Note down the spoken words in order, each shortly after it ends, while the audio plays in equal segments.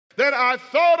that I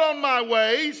thought on my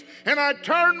ways, and I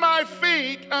turned my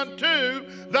feet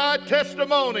unto thy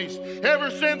testimonies. Ever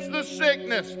since the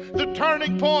sickness, the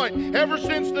turning point, ever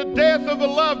since the death of a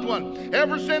loved one,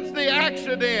 ever since the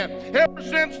accident, ever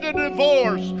since the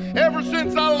divorce, ever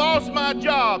since I lost my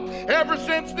job, ever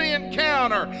since the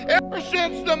encounter, ever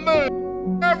since the move,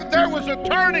 there was a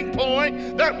turning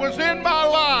point that was in my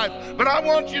life. But I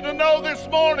want you to know this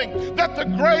morning that the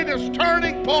greatest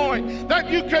turning point that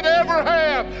you could ever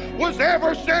have was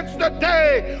ever since the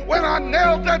day when I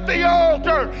knelt at the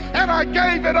altar and I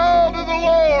gave it all to the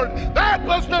Lord. That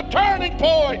was the turning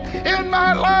point in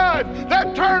my life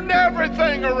that turned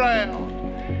everything around.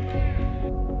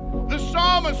 The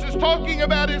psalmist is talking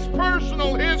about his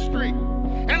personal history,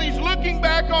 and he's looking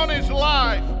back on his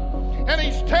life. And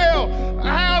he's telling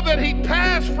how that he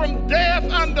passed from death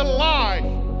unto life.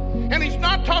 And he's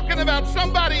not talking about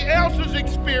somebody else's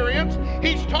experience.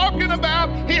 He's talking about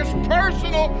his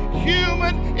personal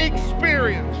human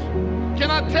experience. Can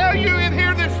I tell you in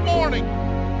here this morning,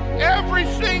 every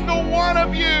single one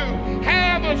of you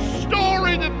have a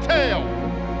story to tell.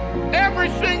 Every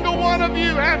single one of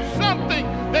you have something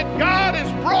that God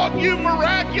has brought you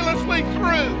miraculously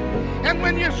through. And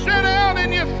when you sit down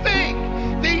and you think,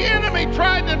 the enemy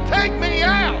tried to take me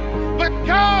out, but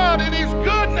God in His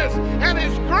goodness and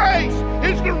His grace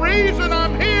is the reason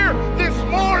I'm here this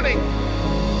morning.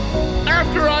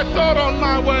 After I thought on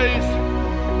my ways,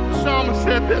 the psalmist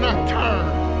said, then I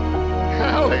turned.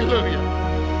 Hallelujah.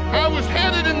 I was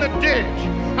headed in the ditch.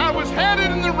 I was headed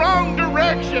in the wrong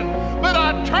direction, but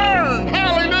I turned.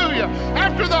 Hallelujah.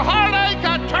 After the heartache,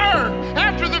 I turned.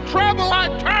 After the trouble, I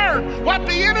turned. What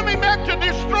the enemy meant to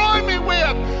destroy me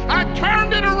with, I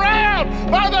turned it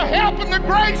around by the help and the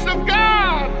grace of God.